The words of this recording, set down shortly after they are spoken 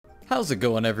How's it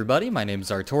going, everybody? My name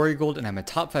is Artorigold and I'm a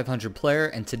top 500 player,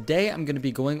 and today I'm going to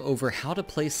be going over how to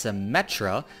play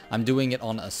Symmetra. I'm doing it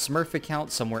on a Smurf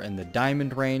account somewhere in the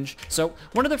diamond range. So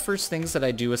one of the first things that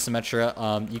I do with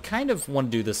Symmetra, you kind of want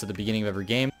to do this at the beginning of every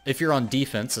game. If you're on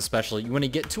defense especially, you want to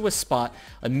get to a spot,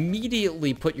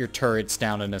 immediately put your turrets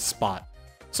down in a spot.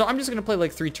 So I'm just going to play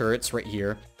like 3 turrets right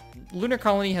here. Lunar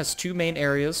Colony has 2 main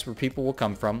areas where people will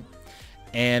come from.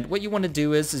 And what you want to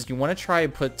do is you want to try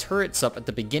and put turrets up at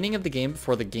the beginning of the game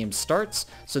before the game starts,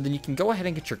 so then you can go ahead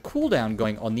and get your cooldown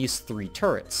going on these 3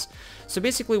 turrets. So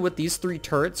basically what these 3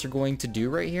 turrets are going to do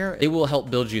right here, they will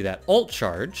help build you that ult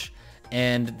charge,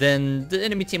 and then the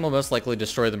enemy team will most likely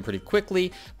destroy them pretty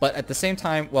quickly. But at the same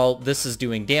time, while this is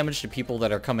doing damage to people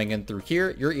that are coming in through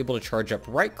here, you're able to charge up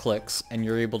right clicks, and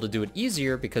you're able to do it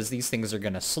easier because these things are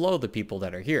going to slow the people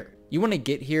that are here. You want to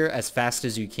get here as fast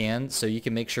as you can, so you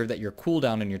can make sure that your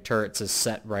cooldown on your turrets is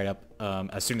set right up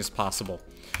as soon as possible,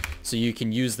 so you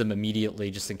can use them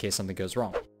immediately just in case something goes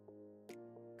wrong.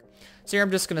 So here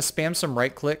I'm just going to spam some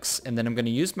right clicks, and then I'm going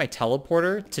to use my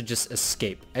teleporter to just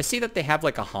escape. I see that they have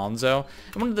like a Hanzo.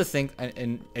 I wanted to think,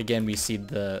 and again we see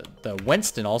the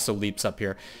Winston also leaps up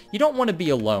here. You don't want to be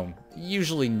alone.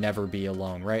 Usually never be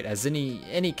alone, right? As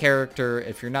any character,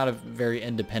 if you're not a very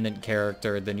independent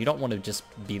character, then you don't want to just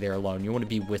be there alone. You want to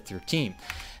be with your team.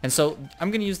 And so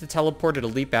I'm going to use the teleporter to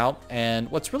leap out, and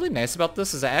what's really nice about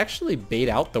this is I actually bait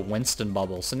out the Winston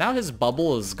bubble. So now his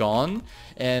bubble is gone,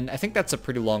 and I think that's a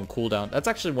pretty long cooldown. That's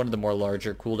actually one of the more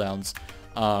larger cooldowns.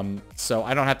 So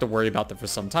I don't have to worry about that for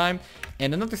some time.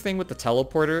 And another thing with the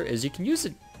teleporter is you can use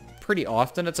it pretty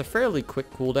often. It's a fairly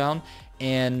quick cooldown,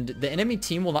 and the enemy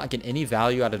team will not get any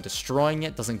value out of destroying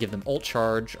it. Doesn't give them ult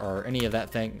charge or any of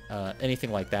that thing,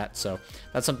 anything like that. So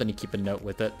that's something to keep a note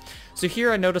with it. So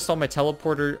here I noticed all my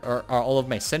teleporter, or all of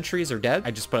my sentries are dead. I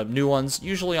just put up new ones,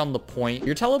 usually on the point.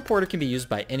 Your teleporter can be used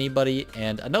by anybody,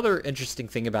 and another interesting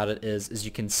thing about it is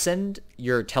you can send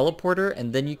your teleporter,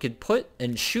 and then you could put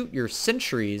and shoot your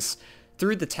sentries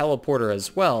through the teleporter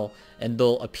as well, and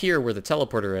they'll appear where the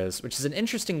teleporter is, which is an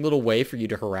interesting little way for you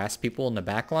to harass people in the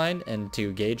backline and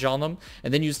to gauge on them,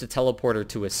 and then use the teleporter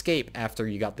to escape after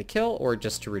you got the kill, or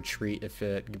just to retreat if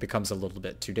it becomes a little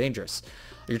bit too dangerous.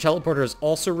 Your teleporter is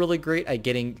also really great at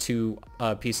getting to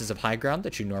pieces of high ground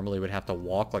that you normally would have to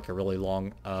walk like a really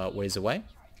long ways away.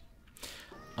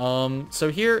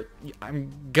 So here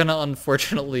I'm gonna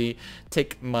unfortunately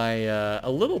take my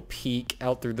a little peek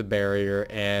out through the barrier,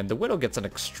 and the Widow gets an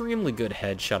extremely good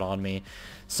headshot on me.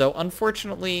 So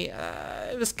unfortunately,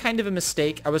 it was kind of a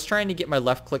mistake. I was trying to get my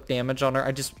left click damage on her.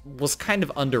 I just was kind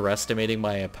of underestimating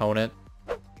my opponent.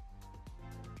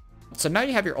 So now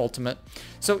you have your ultimate.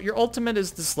 So your ultimate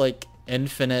is this like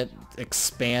infinite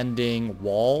expanding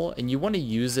wall, and you want to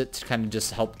use it to kind of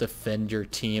just help defend your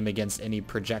team against any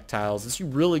projectiles. It's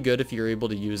really good if you're able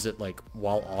to use it like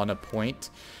while on a point.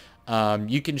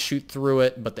 You can shoot through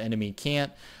it, but the enemy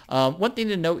can't. One thing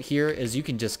to note here is you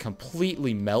can just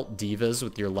completely melt divas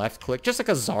with your left click. Just like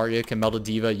a Zarya can melt a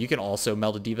diva, you can also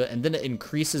melt a diva, and then it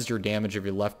increases your damage of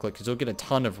your left click because you'll get a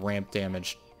ton of ramp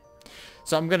damage.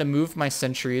 So I'm going to move my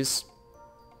sentries.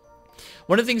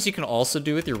 One of the things you can also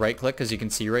do with your right click, as you can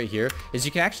see right here, is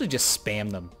you can actually just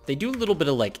spam them. They do a little bit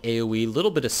of like AoE, a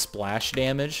little bit of splash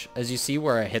damage. As you see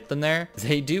where I hit them there,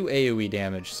 they do AoE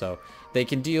damage, so they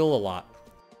can deal a lot.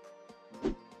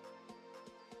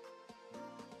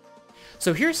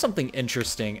 So here's something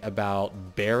interesting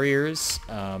about barriers.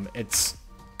 It's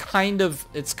kind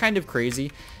of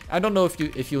crazy. I don't know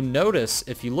if you'll notice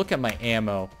if you look at my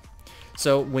ammo.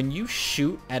 So when you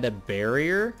shoot at a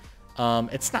barrier,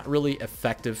 it's not really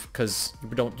effective because you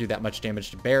don't do that much damage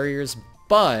to barriers,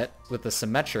 but with the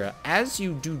Symmetra, as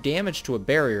you do damage to a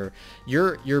barrier,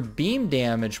 your beam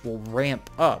damage will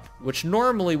ramp up, which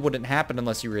normally wouldn't happen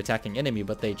unless you were attacking enemy,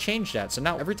 but they changed that. So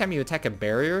now every time you attack a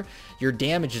barrier, your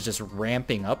damage is just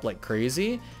ramping up like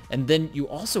crazy, and then you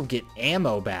also get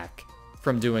ammo back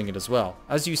from doing it as well.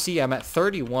 As you see, I'm at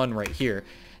 31 right here.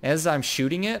 As I'm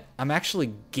shooting it, I'm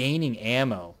actually gaining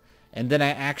ammo, and then I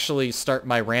actually start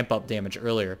my ramp up damage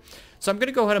earlier. So I'm going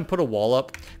to go ahead and put a wall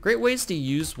up. Great ways to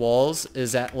use walls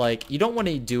is that, like, you don't want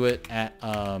to do it at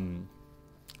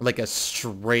like a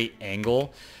straight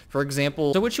angle, for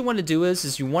example. So what you want to do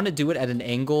is you want to do it at an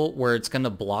angle where it's going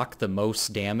to block the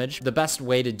most damage. The best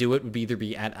way to do it would either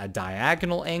be at a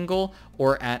diagonal angle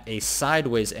or at a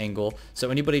sideways angle. So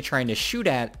anybody trying to shoot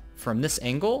at from this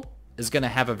angle is going to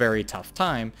have a very tough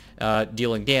time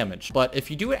dealing damage. But if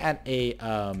you do it at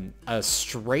a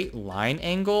straight line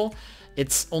angle,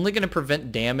 it's only going to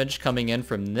prevent damage coming in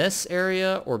from this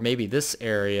area or maybe this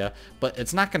area, but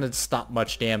it's not going to stop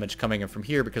much damage coming in from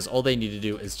here because all they need to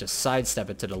do is just sidestep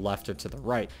it to the left or to the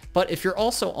right. But if you're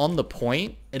also on the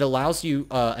point, it allows you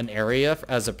an area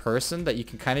as a person that you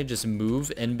can kind of just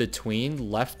move in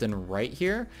between left and right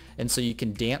here. And so you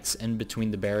can dance in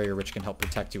between the barrier, which can help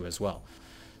protect you as well.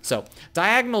 So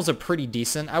diagonals are pretty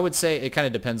decent. I would say it kind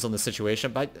of depends on the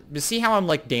situation, but you see how I'm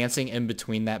like dancing in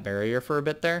between that barrier for a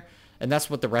bit there? And that's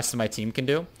what the rest of my team can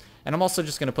do. And I'm also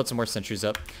just going to put some more sentries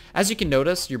up. As you can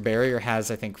notice, your barrier has,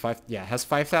 I think,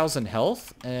 5,000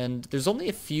 health. And there's only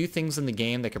a few things in the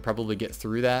game that could probably get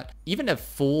through that. Even a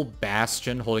full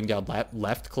Bastion holding down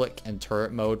left click and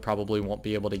turret mode probably won't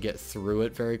be able to get through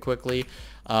it very quickly.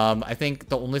 I think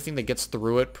the only thing that gets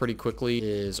through it pretty quickly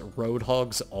is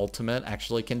Roadhog's ultimate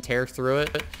actually can tear through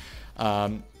it.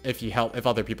 If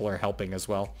other people are helping as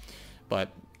well. But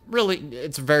really,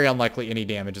 it's very unlikely any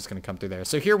damage is going to come through there.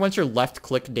 So here, once your left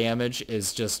click damage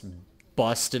is just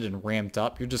busted and ramped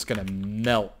up, you're just going to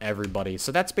melt everybody.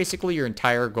 So that's basically your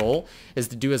entire goal, is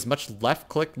to do as much left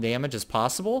click damage as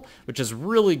possible, which is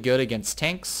really good against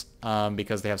tanks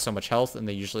because they have so much health and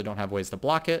they usually don't have ways to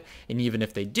block it. And even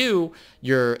if they do,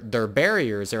 their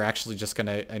barriers are actually just going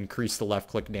to increase the left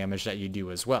click damage that you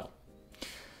do as well.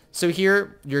 So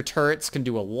here, your turrets can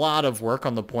do a lot of work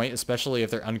on the point, especially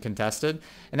if they're uncontested.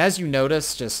 And as you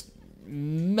notice, just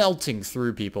melting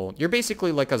through people. You're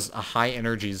basically like a high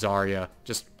energy Zarya,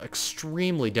 just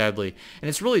extremely deadly. And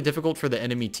it's really difficult for the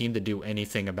enemy team to do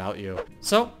anything about you.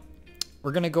 So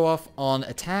we're going to go off on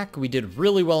attack. We did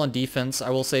really well on defense. I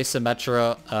will say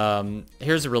Symmetra,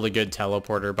 here's a really good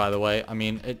teleporter, by the way. I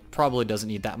mean, it probably doesn't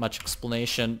need that much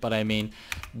explanation, but I mean,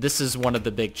 this is one of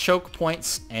the big choke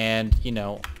points, and, you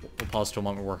know, we'll pause to a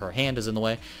moment where her hand is in the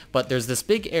way, but there's this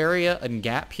big area and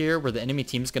gap here where the enemy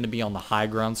team's going to be on the high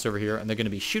grounds over here, and they're going to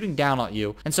be shooting down at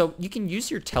you. And so you can use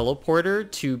your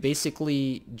teleporter to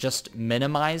basically just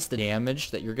minimize the damage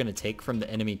that you're going to take from the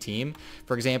enemy team.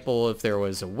 For example, if there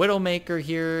was a Widowmaker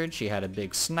here, and she had a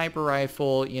big sniper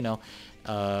rifle, you know,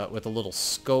 with a little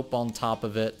scope on top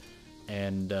of it,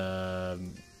 and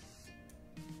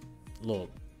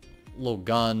little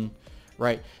gun,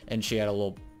 right? And she had a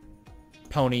little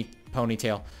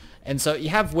ponytail. And so you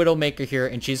have Widowmaker here,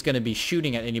 and she's going to be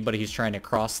shooting at anybody who's trying to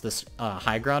cross this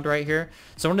high ground right here.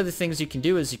 So one of the things you can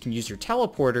do is you can use your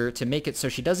teleporter to make it so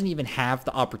she doesn't even have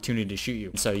the opportunity to shoot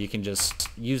you. So you can just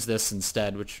use this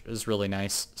instead, which is really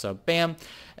nice. So bam.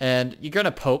 And you're going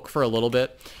to poke for a little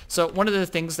bit. So one of the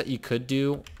things that you could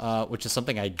do, which is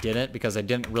something I didn't because I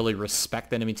didn't really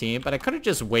respect the enemy team, but I could have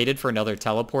just waited for another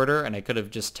teleporter, and I could have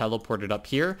just teleported up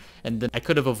here, and then I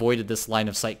could have avoided this line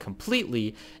of sight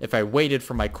completely if I waited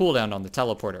for my cooldown on the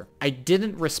teleporter. I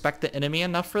didn't respect the enemy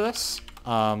enough for this,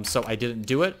 so I didn't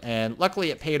do it, and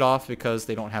luckily it paid off because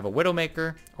they don't have a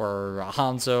Widowmaker or a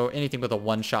Hanzo, anything with a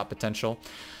one-shot potential.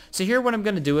 So here what I'm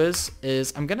going to do is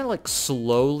I'm going to like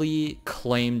slowly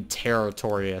claim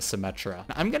territory as Symmetra.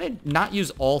 I'm going to not use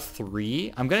all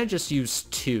three. I'm going to just use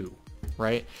two,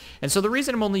 right? And so the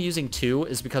reason I'm only using two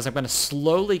is because I'm going to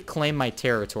slowly claim my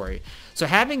territory. So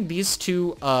having these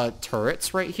two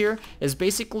turrets right here is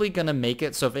basically going to make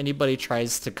it so if anybody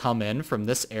tries to come in from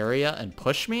this area and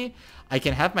push me, I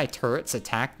can have my turrets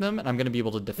attack them, and I'm going to be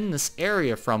able to defend this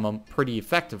area from them pretty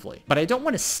effectively. But I don't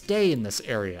want to stay in this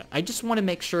area. I just want to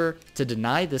make sure to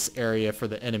deny this area for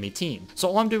the enemy team. So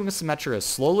all I'm doing with Symmetra is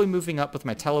slowly moving up with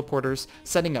my teleporters,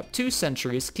 setting up 2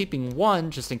 sentries, keeping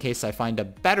 1 just in case I find a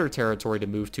better territory to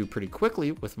move to pretty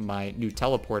quickly with my new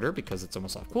teleporter because it's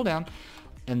almost off cooldown.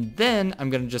 And then I'm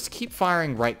going to just keep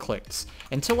firing right clicks.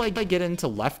 Until I get into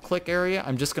left click area,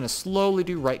 I'm just going to slowly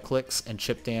do right clicks and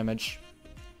chip damage.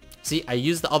 See, I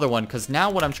used the other one because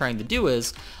now what I'm trying to do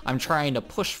is I'm trying to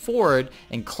push forward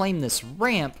and claim this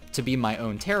ramp to be my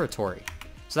own territory.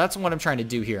 So that's what I'm trying to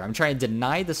do here. I'm trying to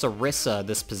deny this Orisa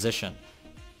this position.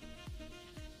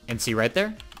 And see right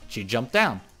there? She jumped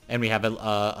down. And we have,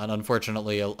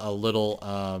 unfortunately, a little...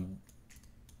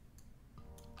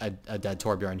 A dead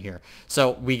Torbjorn here.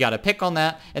 So we got a pick on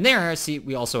that. And there, see,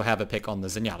 we also have a pick on the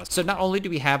Zenyatta. So not only do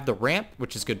we have the ramp,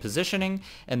 which is good positioning,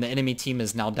 and the enemy team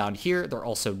is now down here, they're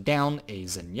also down a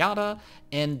Zenyatta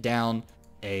and down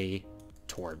a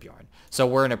Torbjorn. So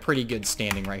we're in a pretty good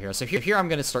standing right here. So here I'm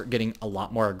going to start getting a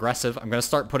lot more aggressive. I'm going to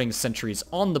start putting sentries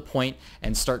on the point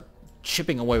and start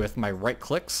chipping away with my right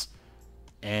clicks.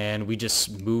 And we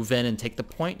just move in and take the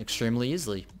point extremely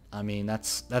easily. I mean,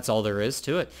 that's all there is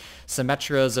to it.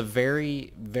 Symmetra is a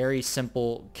very, very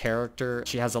simple character.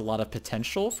 She has a lot of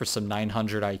potential for some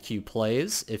 900 IQ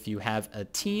plays if you have a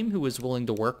team who is willing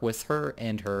to work with her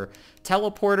and her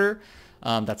teleporter.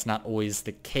 That's not always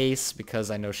the case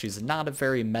because I know she's not a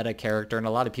very meta character and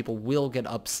a lot of people will get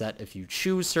upset if you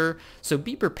choose her. So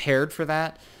be prepared for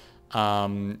that.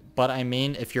 But I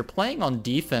mean, if you're playing on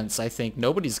defense, I think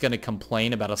nobody's going to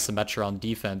complain about a Symmetra on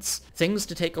defense. Things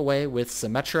to take away with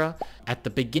Symmetra: at the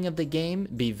beginning of the game,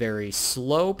 be very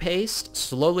slow paced,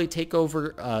 slowly take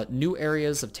over new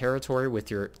areas of territory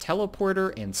with your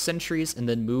teleporter and sentries, and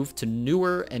then move to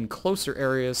newer and closer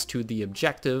areas to the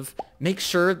objective. Make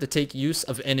sure to take use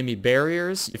of enemy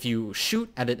barriers. If you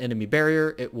shoot at an enemy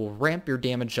barrier, it will ramp your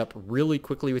damage up really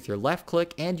quickly with your left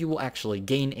click, and you will actually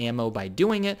gain ammo by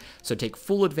doing it. So take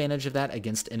full advantage of that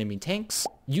against enemy tanks.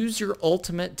 Use your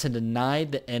ultimate to deny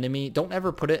the enemy. Don't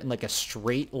ever put it in like a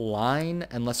straight line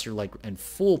unless you're like in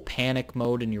full panic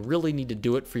mode and you really need to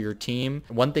do it for your team.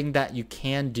 One thing that you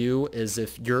can do is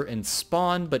if you're in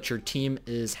spawn but your team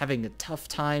is having a tough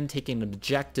time taking an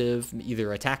objective,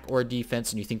 either attack or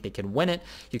defense, and you think they can win it,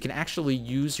 you can actually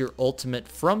use your ultimate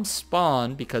from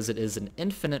spawn because it is an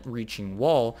infinite reaching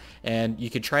wall, and you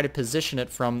could try to position it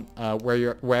from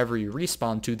wherever you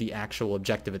respawn to the actual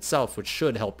objective itself, which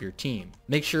should help your team.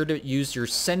 Make sure to use your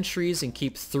sentries and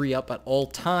keep 3 up at all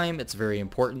time. It's very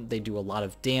important. They do a lot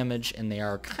of damage and they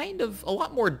are kind of a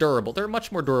lot more durable. They're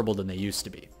much more durable than they used to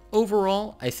be.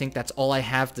 Overall, I think that's all I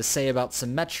have to say about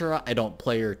Symmetra. I don't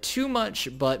play her too much,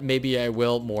 but maybe I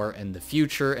will more in the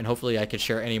future, and hopefully I could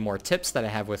share any more tips that I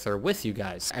have with her with you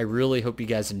guys. I really hope you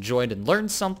guys enjoyed and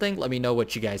learned something. Let me know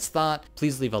what you guys thought.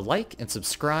 Please leave a like and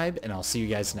subscribe, and I'll see you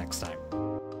guys next time.